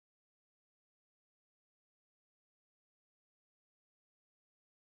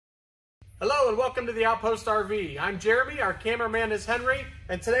Hello and welcome to the Outpost RV. I'm Jeremy, our cameraman is Henry,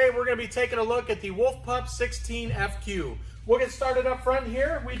 and today we're going to be taking a look at the Pup 16FQ. We'll get started up front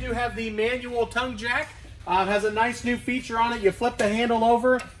here. We do have the manual tongue jack. It has a nice new feature on it. You flip the handle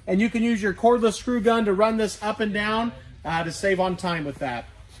over and you can use your cordless screw gun to run this up and down to save on time with that.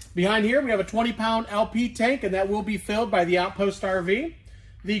 Behind here we have a 20-pound LP tank, and that will be filled by the Outpost RV.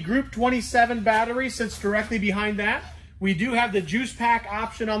 The Group 27 battery sits directly behind that. We do have the juice pack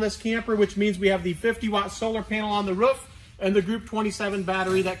option on this camper, which means we have the 50-watt solar panel on the roof and the Group 27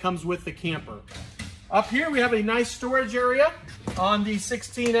 battery that comes with the camper. Up here we have a nice storage area on the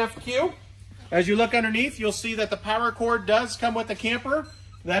 16FQ. As you look underneath, you'll see that the power cord does come with the camper.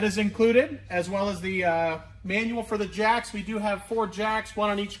 That is included, as well as the manual for the jacks. We do have 4 jacks,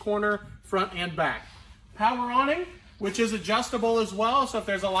 1 on each corner, front and back. Power awning, which is adjustable as well, so if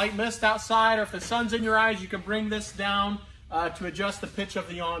there's a light mist outside or if the sun's in your eyes, you can bring this down to adjust the pitch of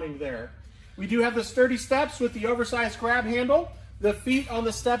the awning there. We do have the sturdy steps with the oversized grab handle. The feet on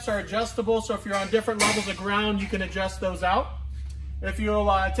the steps are adjustable, so if you're on different levels of ground, you can adjust those out. If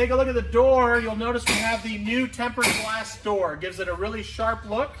you'll take a look at the door, you'll notice we have the new tempered glass door. It gives it a really sharp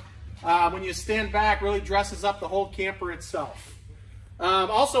look. When you stand back, really dresses up the whole camper itself.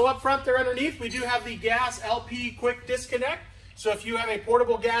 Also up front there underneath, we do have the gas LP quick disconnect. So if you have a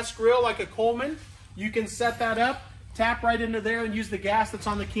portable gas grill like a Coleman, you can set that up, tap right into there and use the gas that's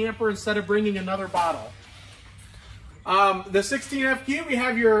on the camper instead of bringing another bottle. The 16FQ, we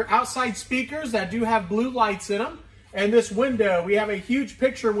have your outside speakers that do have blue lights in them. And this window, we have a huge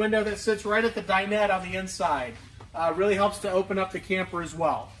picture window that sits right at the dinette on the inside. Really helps to open up the camper as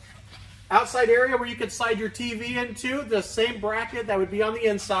well. Outside area where you can slide your TV into, the same bracket that would be on the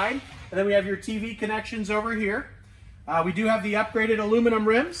inside. And then we have your TV connections over here. We do have the upgraded aluminum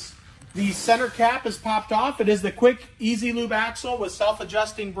rims. The center cap is popped off. It is the quick, easy lube axle with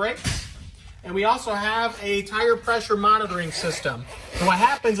self-adjusting brakes. And we also have a tire pressure monitoring system. So what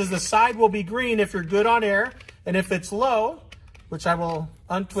happens is the side will be green if you're good on air. And if it's low, which I will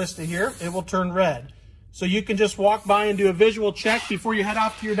untwist it here, it will turn red. So you can just walk by and do a visual check before you head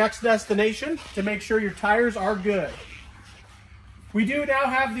off to your next destination to make sure your tires are good. We do now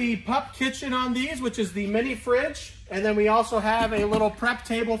have the Pup kitchen on these, which is the mini fridge. And then we also have a little prep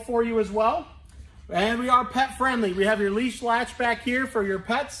table for you as well. And we are pet friendly. We have your leash latch back here for your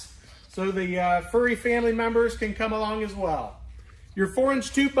pets, so the furry family members can come along as well. Your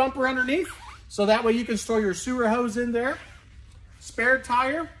 4-inch tube bumper underneath, so that way you can store your sewer hose in there. Spare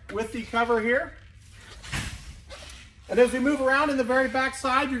tire with the cover here. And as we move around in the very back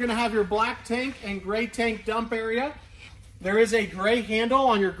side, you're going to have your black tank and gray tank dump area. There is a gray handle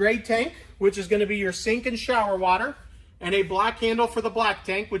on your gray tank, which is going to be your sink and shower water, and a black handle for the black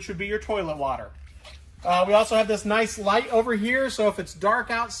tank, which would be your toilet water. We also have this nice light over here, so if it's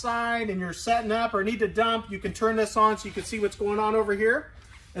dark outside and you're setting up or need to dump, you can turn this on so you can see what's going on over here.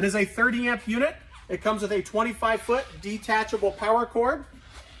 It is a 30-amp unit. It comes with a 25-foot detachable power cord.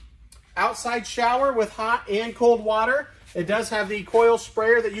 Outside shower with hot and cold water. It does have the coil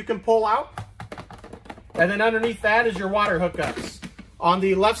sprayer that you can pull out. And then underneath that is your water hookups. On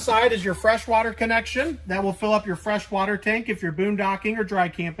the left side is your freshwater connection. That will fill up your freshwater tank if you're boondocking or dry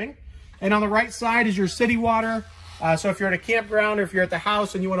camping. And on the right side is your city water. So if you're at a campground or if you're at the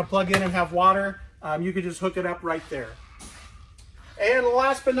house and you want to plug in and have water, you can just hook it up right there. And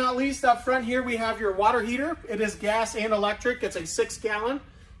last but not least, up front here, we have your water heater. It is gas and electric. It's a 6-gallon.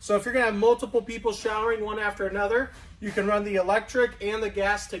 So if you're going to have multiple people showering one after another, you can run the electric and the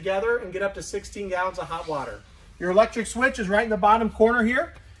gas together and get up to 16 gallons of hot water. Your electric switch is right in the bottom corner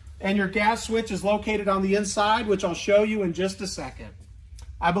here, and your gas switch is located on the inside, which I'll show you in just a second.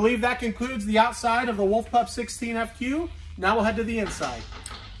 I believe that concludes the outside of the Pup 16FQ. Now we'll head to the inside.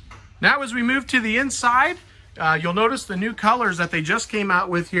 Now as we move to the inside, you'll notice the new colors that they just came out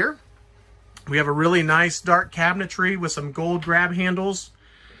with here. We have a really nice dark cabinetry with some gold grab handles.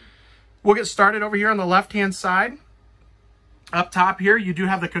 We'll get started over here on the left-hand side. Up top here, you do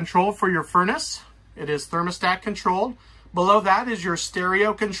have the control for your furnace. It is thermostat controlled. Below that is your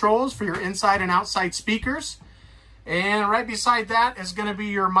stereo controls for your inside and outside speakers. And right beside that is going to be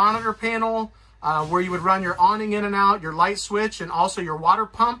your monitor panel where you would run your awning in and out, your light switch, and also your water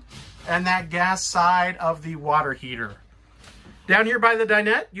pump, and that gas side of the water heater. Down here by the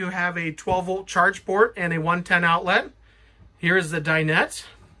dinette, you have a 12-volt charge port and a 110 outlet. Here is the dinette.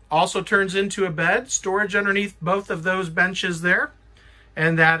 Also turns into a bed, storage underneath both of those benches there,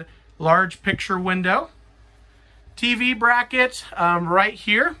 and that large picture window. TV bracket right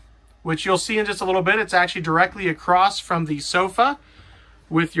here, which you'll see in just a little bit. It's actually directly across from the sofa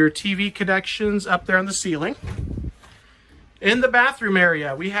with your TV connections up there on the ceiling. In the bathroom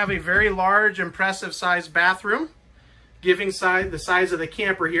area, we have a very large, impressive sized bathroom, giving the size of the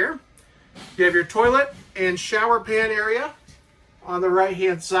camper here. You have your toilet and shower pan area on the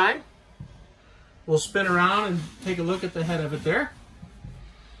right-hand side. We'll spin around and take a look at the head of it there.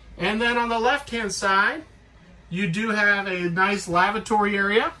 And then on the left-hand side, you do have a nice lavatory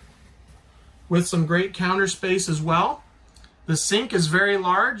area with some great counter space as well. The sink is very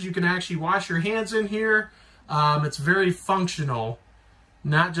large. You can actually wash your hands in here. It's very functional,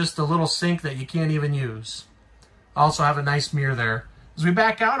 not just a little sink that you can't even use. Also have a nice mirror there. As we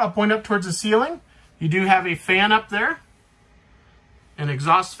back out, I'll point up towards the ceiling. You do have a fan up there, an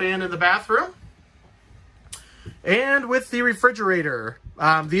exhaust fan in the bathroom. And with the refrigerator,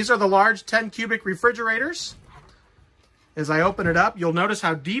 these are the large 10 cubic refrigerators. As I open it up, you'll notice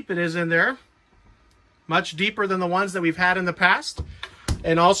how deep it is in there. Much deeper than the ones that we've had in the past.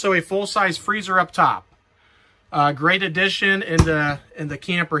 And also a full-size freezer up top. Great addition in the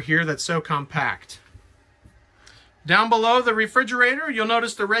camper here that's so compact. Down below the refrigerator, you'll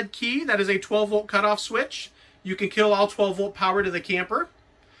notice the red key. That is a 12-volt cutoff switch. You can kill all 12-volt power to the camper.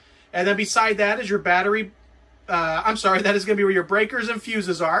 And then beside that is your battery. That is going to be where your breakers and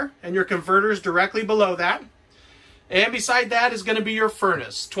fuses are, and your converters directly below that. And beside that is going to be your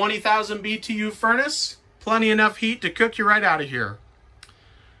furnace. 20,000 BTU furnace. Plenty enough heat to cook you right out of here.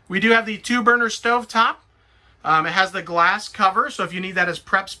 We do have the 2-burner stove top. It has the glass cover, so if you need that as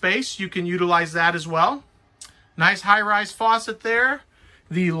prep space, you can utilize that as well. Nice high-rise faucet there.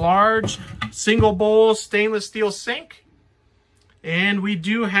 The large single bowl stainless steel sink. And we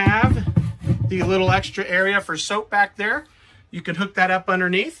do have the little extra area for soap back there. You can hook that up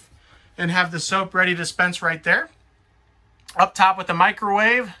underneath and have the soap ready to dispense right there. Up top with the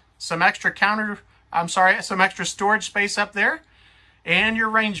microwave, some extra storage space up there, and your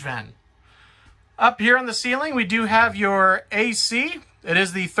range vent. Up here on the ceiling, we do have your AC. It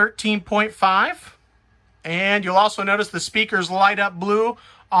is the 13.5. And you'll also notice the speakers light up blue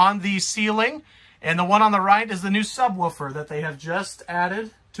on the ceiling. And the one on the right is the new subwoofer that they have just added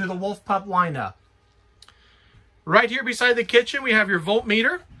to the Wolf Pup lineup. Right here beside the kitchen, we have your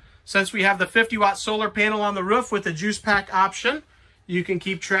voltmeter. Since we have the 50-watt solar panel on the roof with the juice pack option, you can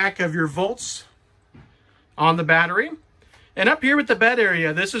keep track of your volts on the battery. And up here with the bed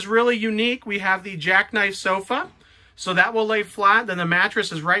area, this is really unique. We have the jackknife sofa. So that will lay flat, then the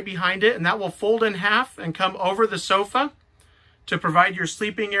mattress is right behind it, and that will fold in half and come over the sofa to provide your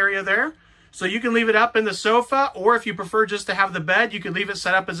sleeping area there. So you can leave it up in the sofa, or if you prefer just to have the bed, you can leave it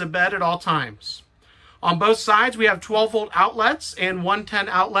set up as a bed at all times. On both sides, we have 12-volt outlets and 110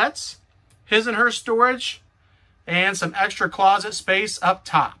 outlets, his and her storage, and some extra closet space up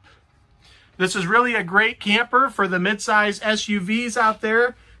top. This is really a great camper for the midsize SUVs out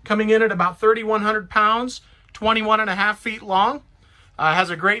there, coming in at about 3,100 pounds. 21.5 feet long.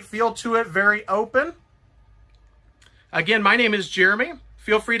 Has a great feel to it, very open. Again, my name is Jeremy.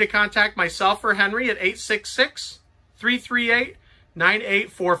 Feel free to contact myself or Henry at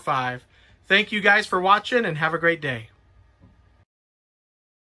 866-338-9845. Thank you guys for watching and have a great day.